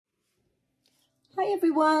Hi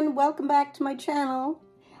everyone, welcome back to my channel.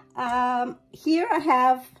 Here I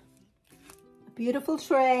have a beautiful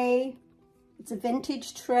tray. It's a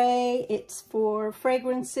vintage tray. It's for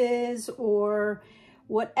fragrances or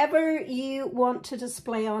whatever you want to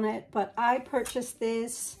display on it, but I purchased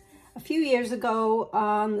this a few years ago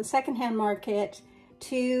on the secondhand market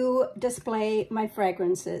to display my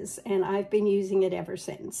fragrances, and I've been using it ever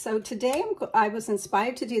since. So today I was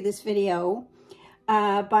inspired to do this video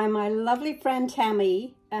by my lovely friend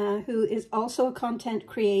Tammy, who is also a content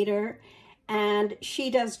creator, and she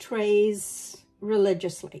does trays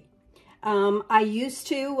religiously. I used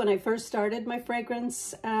to when I first started my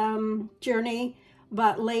fragrance journey,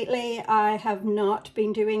 but lately I have not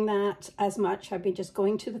been doing that as much. I've been just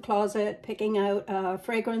going to the closet, picking out a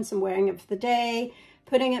fragrance and wearing it for the day,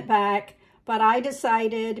 putting it back. But I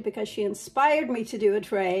decided, because she inspired me to do a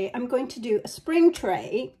tray, I'm going to do a spring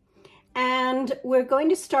tray. And we're going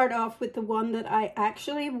to start off with the one that I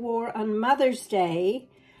actually wore on Mother's Day.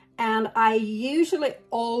 And I usually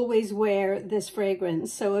always wear this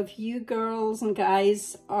fragrance. So if you girls and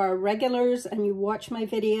guys are regulars and you watch my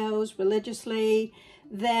videos religiously,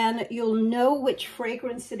 then you'll know which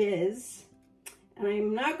fragrance it is. And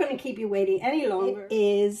I'm not going to keep you waiting any longer. It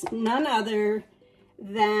is none other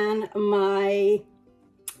than my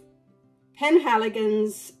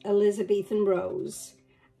Penhaligon's Elizabethan Rose.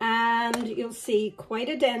 And you'll see quite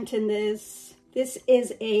a dent in this. This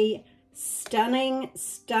is a stunning,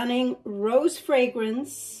 stunning rose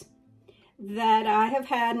fragrance that I have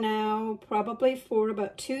had now probably for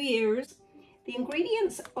about 2 years. The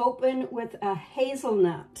ingredients open with a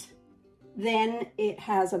hazelnut. Then it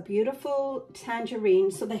has a beautiful tangerine.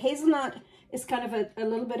 So the hazelnut is kind of a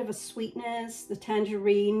little bit of a sweetness. The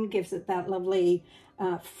tangerine gives it that lovely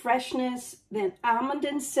freshness. Then almond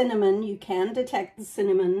and cinnamon, you can detect the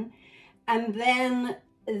cinnamon. And then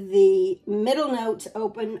the middle notes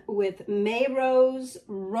open with May rose,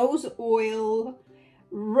 rose oil,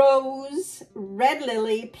 rose, red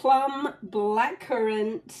lily, plum,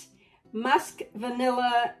 blackcurrant, musk,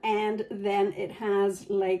 vanilla, and then it has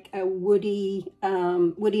like a woody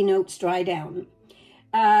notes dry down.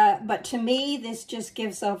 But to me, this just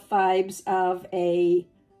gives off vibes of a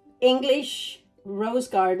English rose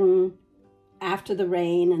garden after the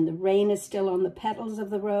rain, and the rain is still on the petals of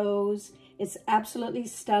the rose. It's absolutely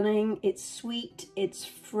stunning. It's sweet, it's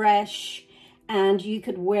fresh, and you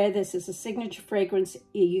could wear this as a signature fragrance.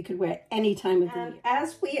 You could wear it any time of the year.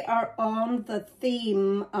 As we are on the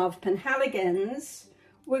theme of Penhaligon's,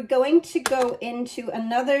 we're going to go into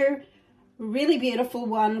another really beautiful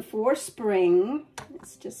one for spring.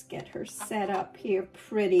 Let's just get her set up here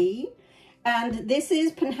pretty. And this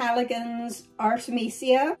is Penhaligon's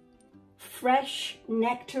Artemisia Fresh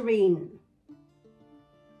Nectarine.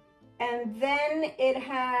 And then it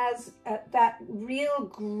has that real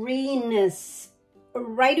greenness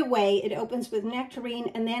right away. It opens with nectarine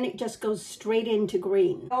and then it just goes straight into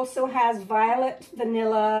green. It also has violet,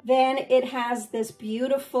 vanilla. Then it has this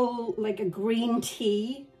beautiful, like a green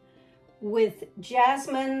tea with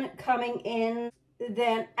jasmine coming in.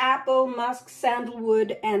 Then apple, musk,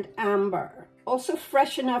 sandalwood, and amber. Also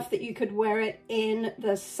fresh enough that you could wear it in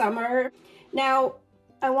the summer. Now,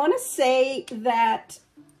 I want to say that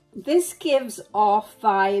this gives off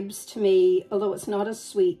vibes to me, although it's not as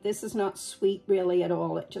sweet. This is not sweet really at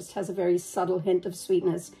all. It just has a very subtle hint of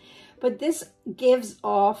sweetness. But this gives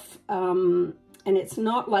off, and it's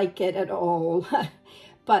not like it at all,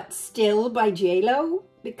 but Still by JLo,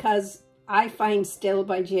 because I find Still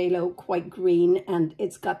by JLo quite green, and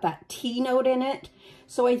it's got that tea note in it.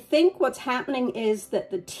 So I think what's happening is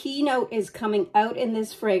that the tea note is coming out in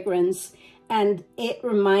this fragrance, and it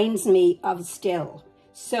reminds me of Still.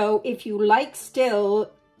 So if you like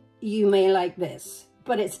Still, you may like this,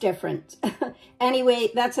 but it's different.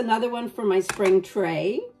 Anyway, that's another one for my spring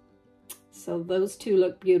tray. So those two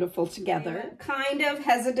look beautiful together. I'm kind of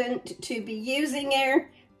hesitant to be using her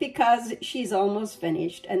because she's almost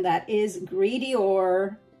finished, and that is Gris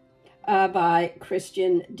Dior by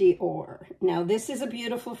Christian Dior. Now this is a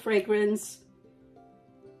beautiful fragrance.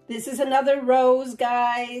 This is another rose,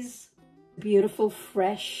 guys. Beautiful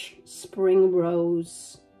fresh spring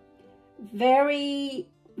rose. Very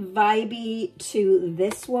vibey to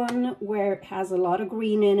this one, where it has a lot of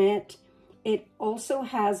green in it. It also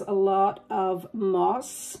has a lot of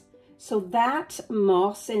moss. So that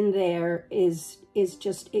moss in there is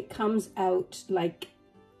just, it comes out like,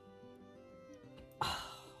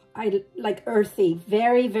 like earthy,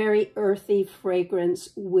 very, very earthy fragrance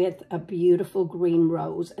with a beautiful green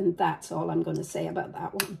rose. And that's all I'm going to say about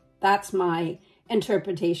that one. That's my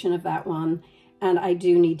interpretation of that one. And I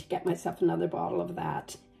do need to get myself another bottle of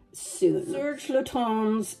that. soon. Serge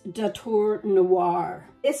Lutens Dateur Noir.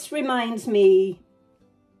 This reminds me,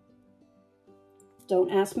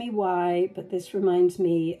 don't ask me why, but this reminds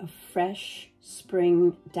me of fresh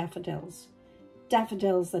spring daffodils.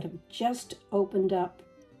 Daffodils that have just opened up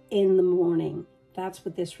in the morning. That's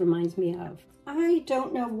what this reminds me of. I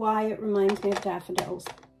don't know why it reminds me of daffodils,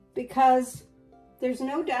 because there's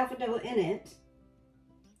no daffodil in it.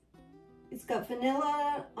 It's got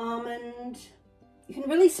vanilla, almond. You can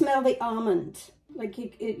really smell the almond. Like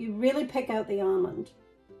you really pick out the almond.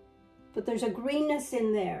 But there's a greenness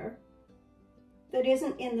in there that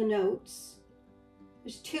isn't in the notes.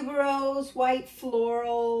 There's tuberose, white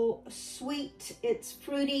floral, sweet, it's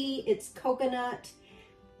fruity, it's coconut,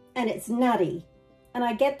 and it's nutty. And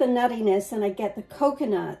I get the nuttiness and I get the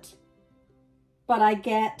coconut, but I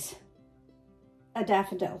get a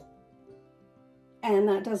daffodil. And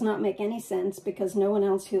that does not make any sense because no one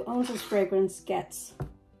else who owns this fragrance gets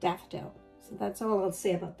daffodil. So that's all I'll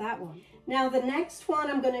say about that one. Now the next one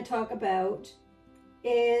I'm going to talk about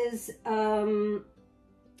is from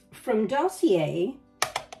Dossier.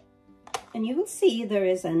 And you will see there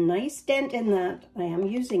is a nice dent in that. I am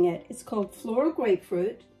using it. It's called Floral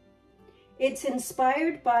Grapefruit. It's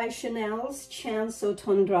inspired by Chanel's Chance au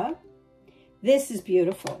Tundra. This is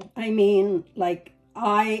beautiful. I mean, like,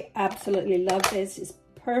 I absolutely love this. It's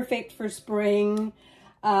perfect for spring.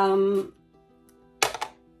 It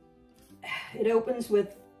opens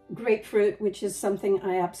with grapefruit, which is something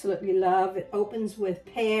I absolutely love. It opens with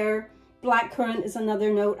pear. Blackcurrant is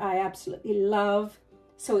another note I absolutely love.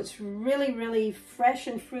 So it's really, really fresh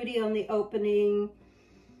and fruity on the opening.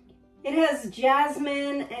 It has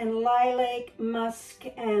jasmine and lilac, musk,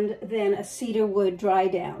 and then a cedar wood dry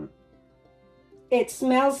down. It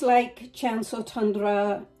smells like Chance au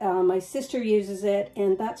Tundra. My sister uses it,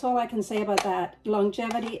 and that's all I can say about that.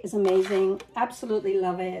 Longevity is amazing. Absolutely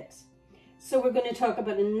love it. So we're going to talk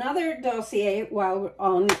about another Dossier while we're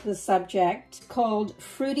on the subject called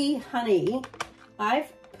Fruity Honey.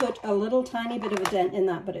 I've put a little tiny bit of a dent in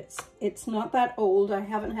that, but it's not that old. I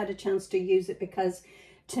haven't had a chance to use it because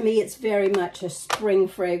to me it's very much a spring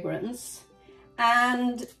fragrance.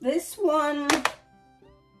 And this one,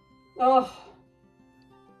 oh,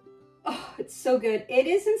 it's so good. It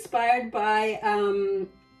is inspired by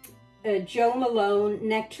Jo Malone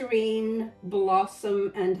Nectarine,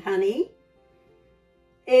 Blossom and Honey.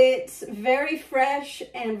 It's very fresh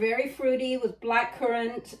and very fruity with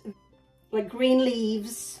blackcurrant, like green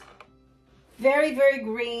leaves, very, very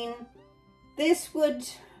green. This would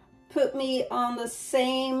put me on the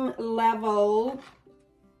same level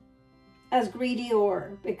as Gris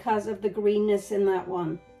d'Or because of the greenness in that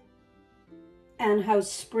one and how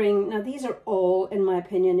spring. Now these are all, in my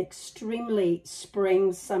opinion, extremely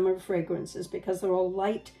spring summer fragrances because they're all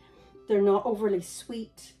light. They're not overly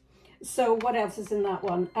sweet. So what else is in that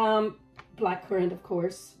one? Blackcurrant, of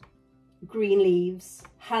course. Green leaves,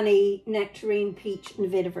 honey, nectarine, peach,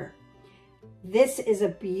 and vetiver. This is a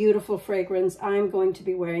beautiful fragrance. I'm going to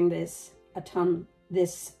be wearing this a ton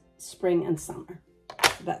this spring and summer.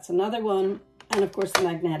 So that's another one. And of course the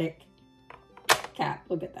magnetic cap.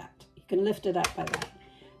 Look at that. You can lift it up by that.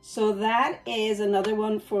 So that is another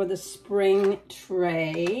one for the spring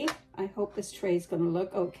tray. I hope this tray is going to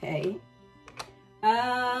look okay.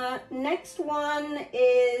 Next one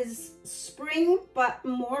is spring, but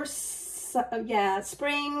more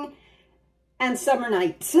spring and summer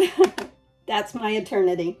nights. That's My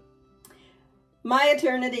Eternity. My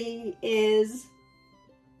Eternity is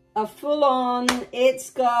a full-on, it's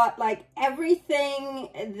got like everything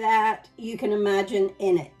that you can imagine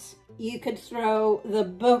in it. You could throw the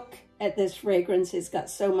book at this fragrance. It's got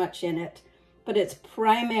so much in it, but it's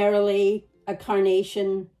primarily a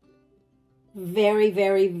carnation, very,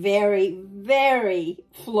 very, very, very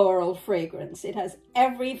floral fragrance. It has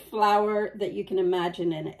every flower that you can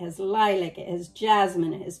imagine in it. It has lilac, it has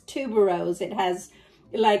jasmine, it has tuberose, it has,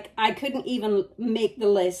 like, I couldn't even make the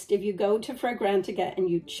list. If you go to Fragrantica and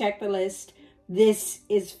you check the list, this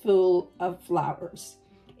is full of flowers.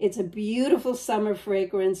 It's a beautiful summer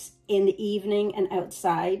fragrance in the evening and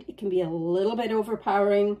outside. It can be a little bit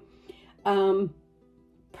overpowering.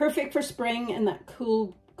 Perfect for spring and that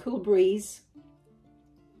cool breeze.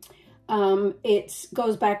 It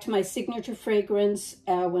goes back to my signature fragrance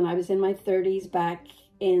when I was in my 30s back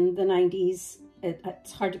in the 90s.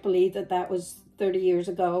 It's hard to believe that that was 30 years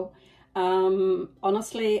ago.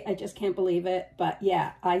 Honestly, I just can't believe it. But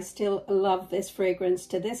yeah, I still love this fragrance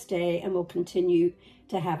to this day and will continue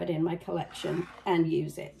to have it in my collection and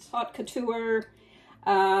use it. Haute Couture.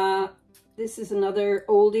 This is another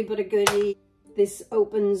oldie but a goodie. This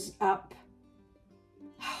opens up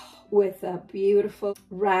with a beautiful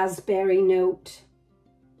raspberry note.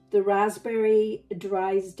 The raspberry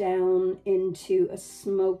dries down into a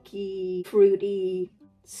smoky, fruity,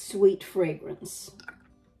 sweet fragrance.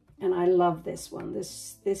 And I love this one.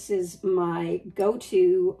 This is my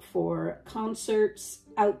go-to for concerts,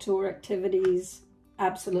 outdoor activities.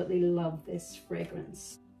 Absolutely love this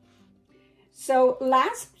fragrance. So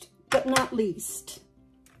last but not least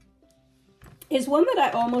is one that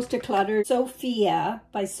I almost decluttered, Sofia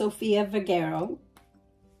by Sofia Vergara.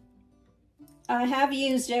 I have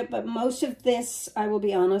used it, but most of this, I will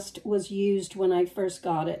be honest, was used when I first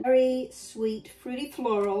got it. Very sweet, fruity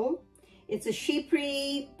floral. It's a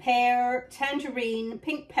chypre, pear, tangerine,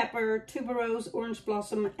 pink pepper, tuberose, orange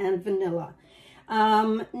blossom, and vanilla.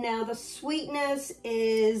 Now the sweetness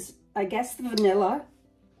is, I guess, the vanilla.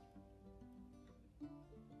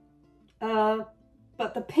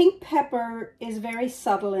 But the pink pepper is very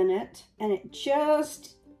subtle in it, and it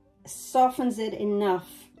just softens it enough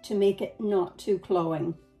to make it not too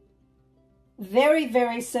cloying. Very,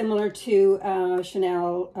 very similar to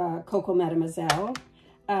Chanel Coco Mademoiselle,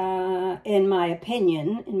 in my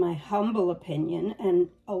opinion, in my humble opinion, and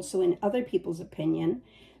also in other people's opinion.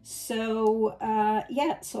 So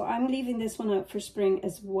yeah, so I'm leaving this one out for spring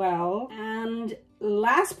as well. And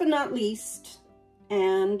last but not least,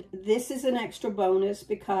 and this is an extra bonus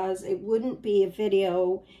because it wouldn't be a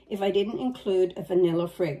video if I didn't include a vanilla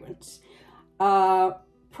fragrance.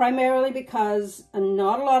 Primarily because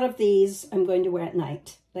not a lot of these I'm going to wear at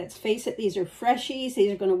night. Let's face it, these are freshies.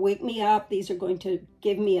 These are going to wake me up. These are going to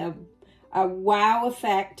give me a wow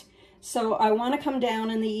effect. So I want to come down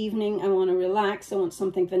in the evening. I want to relax. I want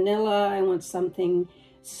something vanilla. I want something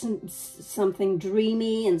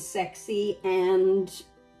dreamy and sexy, and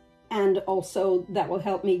also that will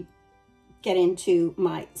help me get into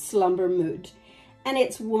my slumber mood. And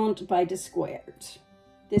it's Want by D Squared.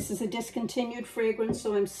 This is a discontinued fragrance,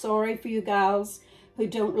 so I'm sorry for you gals who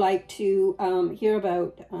don't like to hear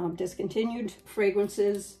about discontinued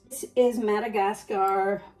fragrances. This is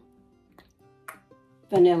Madagascar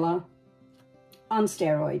vanilla on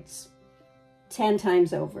steroids, 10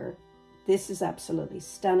 times over. This is absolutely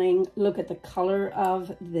stunning. Look at the color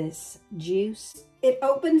of this juice. It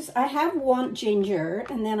opens, I have Want Ginger,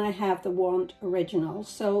 and then I have the Want Original.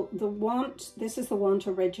 So the Want, this is the Want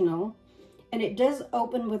Original. And it does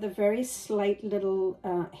open with a very slight little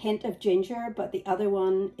hint of ginger, but the other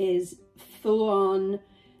one is full-on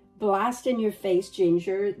blast in your face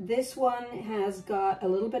ginger. This one has got a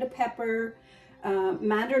little bit of pepper,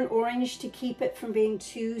 mandarin orange to keep it from being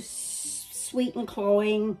too sweet and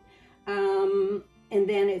cloying. And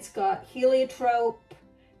then it's got heliotrope,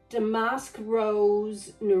 damask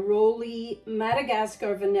rose, neroli,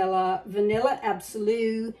 Madagascar vanilla, vanilla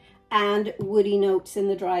absolute, and woody notes in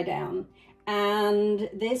the dry down. And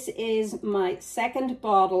this is my second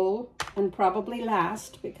bottle, and probably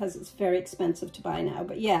last because it's very expensive to buy now.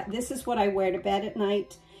 But yeah, this is what I wear to bed at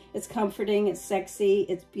night. It's comforting, it's sexy,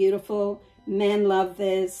 it's beautiful. Men love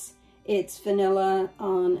this. It's vanilla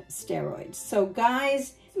on steroids. So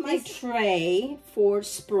guys, my tray for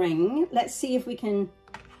spring. Let's see if we can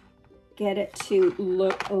get it to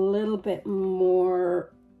look a little bit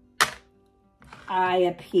more eye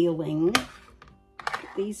appealing. Put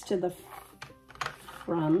these to the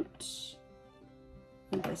front,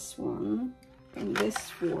 and this one, and this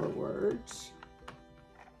forward.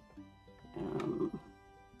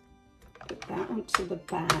 Put that one to the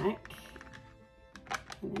back,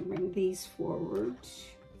 and then bring these forward,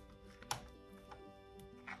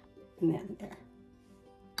 and then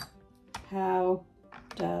there. How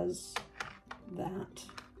does that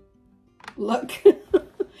look?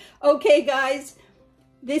 Okay, guys,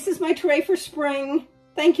 this is my tray for spring.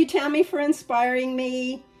 Thank you, Tammy, for inspiring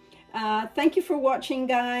me. Thank you for watching,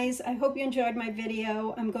 guys. I hope you enjoyed my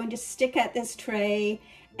video. I'm going to stick at this tray,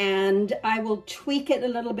 and I will tweak it a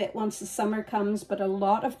little bit once the summer comes, but a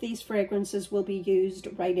lot of these fragrances will be used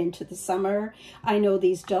right into the summer. I know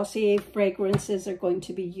these Dossier fragrances are going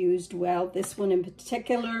to be used well. This one in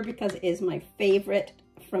particular, because it is my favorite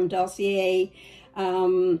from Dossier.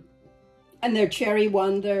 And their cherry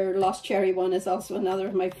one, their Lost Cherry one, is also another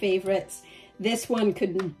of my favorites. This one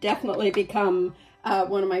could definitely become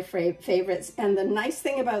one of my favorites. And the nice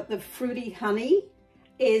thing about the fruity honey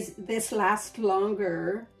is this lasts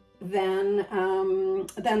longer than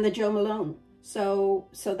the Jo Malone. So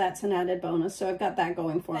that's an added bonus. So I've got that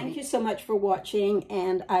going for me. Thank you so much for watching,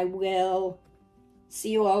 and I will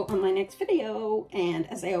see you all on my next video. And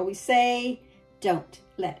as I always say, don't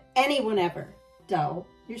let anyone ever dull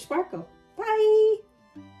your sparkle. Bye.